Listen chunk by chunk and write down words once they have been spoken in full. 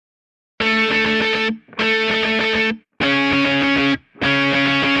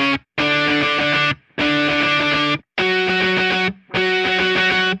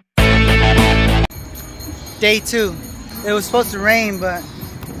Day 2. It was supposed to rain, but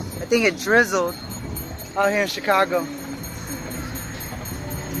I think it drizzled out here in Chicago.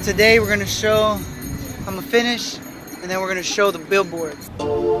 Today we're gonna show, I'm gonna finish, and then we're gonna show the billboards.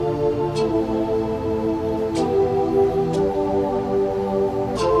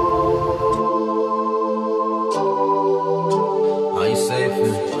 Are you safe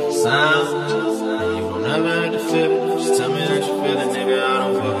in sound? And you will never have to feel it. Just tell me that you feel it, nigga. I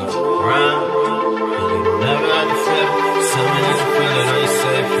don't fuck around. Never had to feel it. Just tell me that you feel it. Are you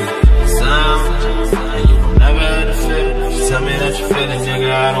safe in sound? And you will never have to feel it. Just tell me that you feel it,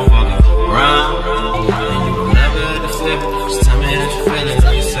 nigga. I don't walk around. And you will never have to feel it. Just tell me that you feel it.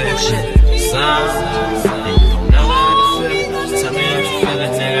 Are you safe in sound? And you will never have to feel it. Just tell me that you feel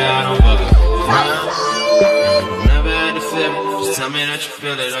it, nigga. I don't walk around. And you will never have to feel it. Just tell me that you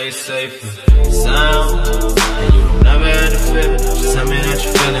feel it. Are you safe in sound? And you will never have to feel it. Just tell me that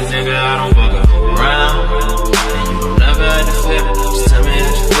you feel it, nigga. I don't walk around. And you will never have to feel it. Just tell me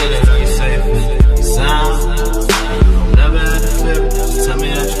that you feel it. Are you safe in sound? And you will never have to feel it. Just tell me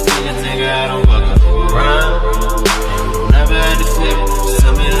that you feel it, nigga. I don't walk around. And you will never have to feel it. Just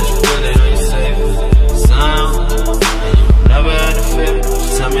tell me that you feel it. Are you safe in sound? And you will never have to feel it.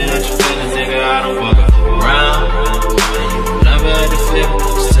 Just tell me that you feel it, nigga. I don't walk around. And you will never have to feel it.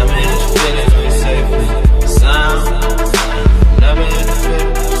 Just tell me that you feel it. Are you safe in sound? And you will never have to feel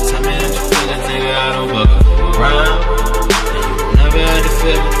it. Just tell me that you feel it, nigga. I don't walk around. And you will never have to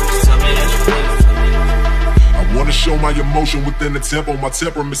feel it. Just tell me that you feel it. I wanna show my emotion within the tempo. My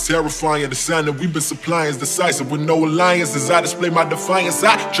temperament's terrifying. The sign that we've been supplying is decisive with no alliances. I display my defiance.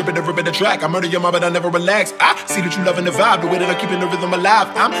 I trip it every bit of track. I murder your mom, but I never relax. I see that you loving the vibe, the way that I'm keeping the rhythm alive.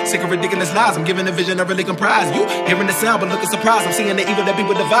 I'm sick of ridiculous lies. I'm giving a vision I really comprise. You hearing the sound, but looking surprised. I'm seeing the evil that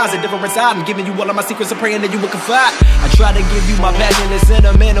people devise. A different side. I'm giving you all of my secrets. I'm praying that you would confide. I try to give you my passion and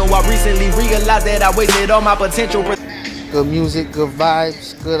sentimental. I recently realized that I wasted all my potential. Good music, good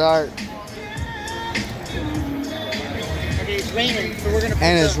vibes, good art. It's raining, so we're gonna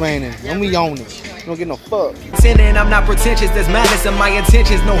And it's raining, and we own it. We don't get no fuck. Sinning, I'm not pretentious, there's madness in my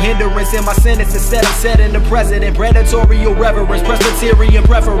intentions. No hindrance in my sentence. Instead I'm setting the precedent. Predatory irreverence, Presbyterian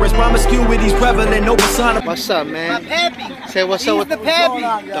preference. Promiscuity's prevalent, no persona. What's up, man? My pappy. Say what's up with the pappy.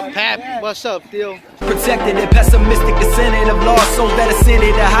 The pappy. What's up, Theo? Protected and pessimistic, descendant of lost souls that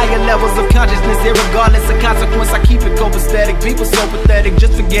ascended to higher levels of consciousness. Irregardless of consequence, I keep it copacetic. People so pathetic,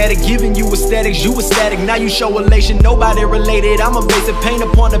 just forget it. Giving you aesthetics, you ecstatic. Now you show elation, nobody related. I'm a basic paint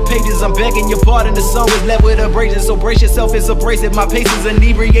upon the pages. I'm begging your pardon. The song is left with abrasion, so brace yourself. It's abrasive. My pace is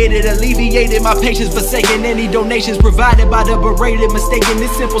inebriated, alleviated. My patience forsaken. Any donations provided by the berated, mistaken.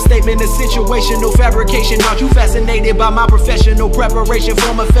 This simple statement is situational fabrication. Aren't you fascinated by my professional preparation?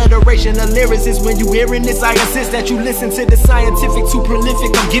 Form a federation of lyricists. When you hearing this, I insist that you listen to the scientific, too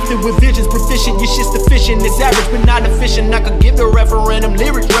prolific. I'm gifted with visions, proficient. Your shit's deficient. It's average but not efficient. I could give the referendum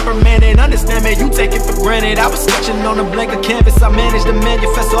lyrics reprimanded. Understand, man, you take it for granted. I was sketching on a blank of canvas. I managed to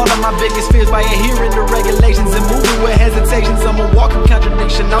manifest all of my biggest fears by adhering to regulations and moving with hesitations. I'm a walking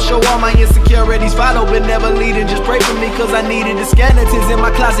contradiction. I'll show all my insecurities. Follow but never leading. Just pray for me cause I needed the skeletons in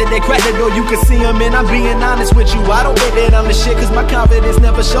my closet. They crack the door, you can see them, and I'm being honest with you. I don't think that I'm the shit cause my confidence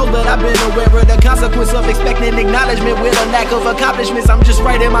never shows, but I've been aware of the consequence of expecting acknowledgement with a lack of accomplishments. I'm just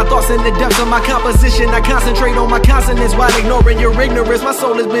writing my thoughts in the depths of my composition. I concentrate on my consonants while ignoring your ignorance. My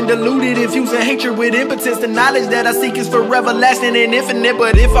soul has been deluded, infusing hatred with impotence. The knowledge that I seek is forever lasting and infinite.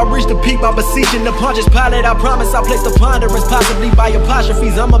 But if I reach the peak by beseeching the Pontius Pilate, I promise I'll place the ponderance, possibly by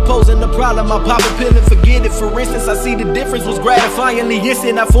apostrophes. I'm opposing the problem. I pop a pill and forget it. For instance, I see the difference was gratifyingly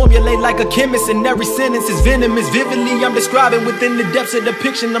instant. I formulate like a chemist, and every sentence is venomous. Vividly, I'm describing within the depths of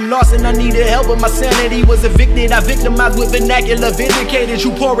depiction. I'm lost and I needed help, but my sanity was evicted. I victimized with vernacular, vindicated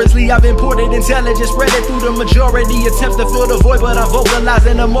you porously. I've imported intelligence, spread it through the majority. Attempts to fill the void, but I'm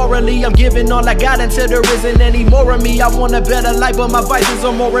vocalizing immorally. I'm giving all I got until there isn't any more of me. I want a better life, but my vices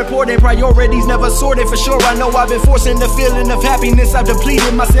are more important. Priorities never sorted. For sure, I know I've been forcing the feeling of happiness. I've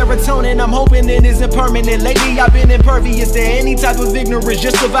depleted my serotonin. I'm hoping it isn't permanent. Lately, I've been impervious to any type of ignorance.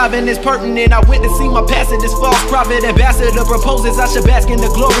 Just surviving is pertinent. I witnessing my past this false prophet ambassador proposes I should bask in the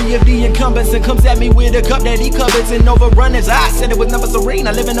glory of the incumbents, and comes at me with a cup that he covets and overrunners. I said it was never serene.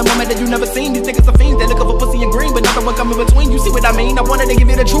 I live in a moment that you never seen. These niggas are fiends. They look for pussy and green, but nothing will come in between. You see what I mean? I wanted to give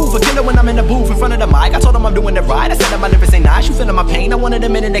you the truth. A killer when I'm in the booth in front of the mic. I told them I'm doing it right. I said that my lyrics ain't nice. You feeling my pain? I wanted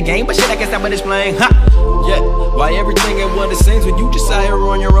them in the game, but shit, I guess that would explain. Ha! Yeah, why everything ain't what it seems when you just out here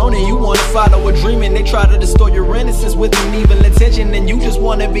on your own and you wanna follow a dream, and they try to distort your innocence with an evil intention, and you just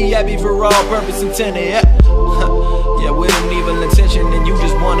wanna be happy for all purpose intended. Yeah, yeah, with an evil intention, and you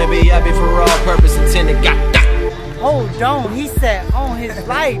just wanna be happy for all purpose intended. God. Hold on, he said on his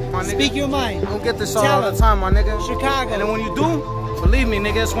life. Speak your mind. You don't get this all the time, my nigga. Chicago. And then when you do, believe me,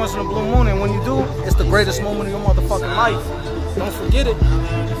 nigga, it's once in a blue moon. And when you do, it's the greatest moment of your motherfucking life. Don't forget it.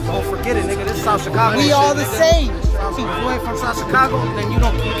 Don't forget it, nigga. This is South Chicago. We all the same. If you ain't from South Chicago, then you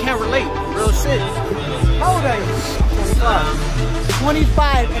can't relate. Real shit. How old are you?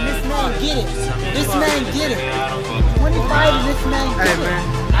 25, and this man get it. This man get it. 25 and this man get it. Hey man,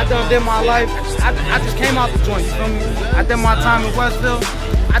 I done did my life. I just came out the joint, you feel me? I did my time in Westville.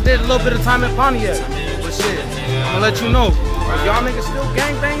 I did a little bit of time in Pontiac. But shit, I'm gonna let you know. If y'all niggas still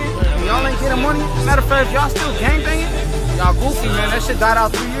gangbanging, and y'all ain't getting money, matter of fact, if y'all still gangbanging, y'all goofy, man. That shit died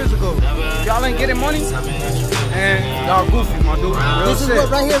out 3 years ago. If y'all ain't getting money, and y'all goofy, my dude. Real This is shit. what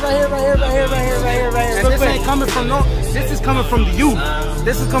right here. And this ain't coming from no. This is coming from the youth.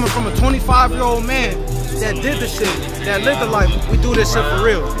 This is coming from a 25-year-old man that did the shit, that lived the life. We do this shit for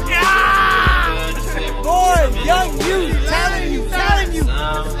real. Boy, young youth, telling you.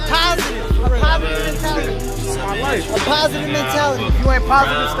 Positive, a positive mentality. My life. A positive mentality. If you ain't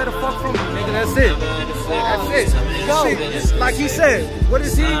positive, stay the fuck from me, nigga. That's it. That's it. Go. It's like he said, what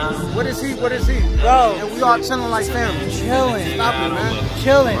is he? What is he? What is he? Bro. And we all chilling like family. Chilling. Stop it, man.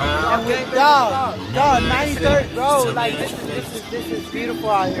 Chilling. And with dog, 93rd, bro, like this is beautiful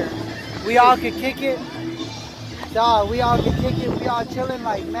out here. We all can kick it. Dog, we all can kick it. We all chilling.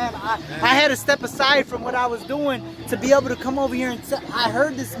 Like, man, I had to step aside from what I was doing to be able to come over here and I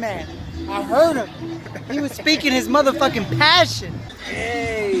heard this man. I heard him. He was speaking his motherfucking passion.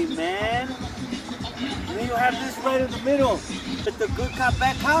 Hey, man. Then you have this right in the middle. It's the good cop,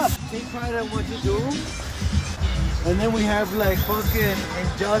 bad cop. Take pride in what you do. And then we have like fucking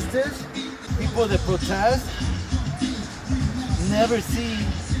injustice. People that protest. Never see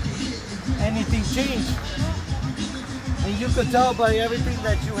anything change. And you could tell by everything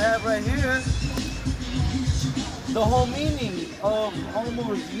that you have right here, the whole meaning of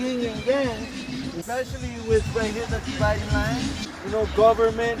almost yin and yang, especially with right here the dividing line, you know,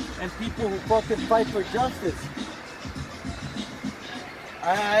 government and people who fucking fight for justice.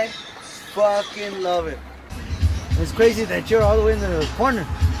 I fucking love it. It's crazy that you're all the way in the corner.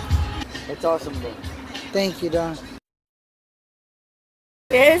 It's awesome, bro. Thank you, Don.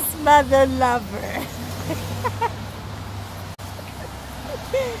 This mother lover.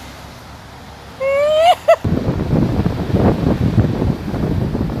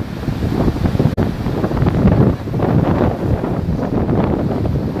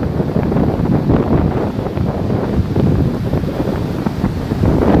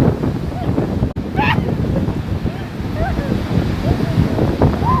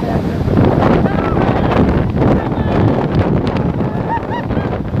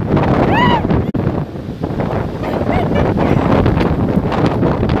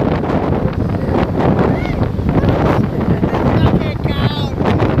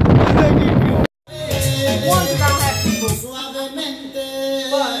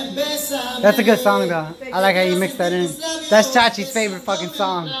 That's a good song though. I like how you mix that in. That's Chachi's favorite fucking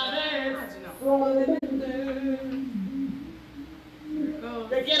song.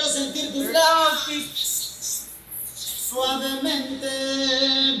 Te quiero sentir tus labios suavemente,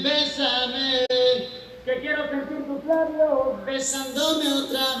 bésame. Que quiero sentir tus labios besándome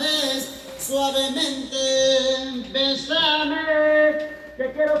otra vez suavemente, bésame. Que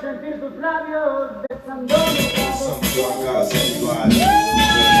quiero sentir tus labios besándome otra vez.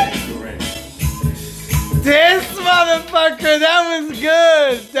 This motherfucker, that was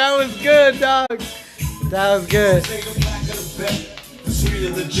good. That was good, dog. That was good.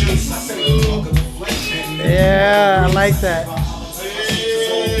 Yeah, I like that.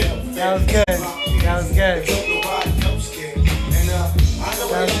 That was good. That was good.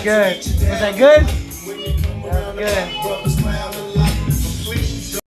 That was good. Was that good? That was good.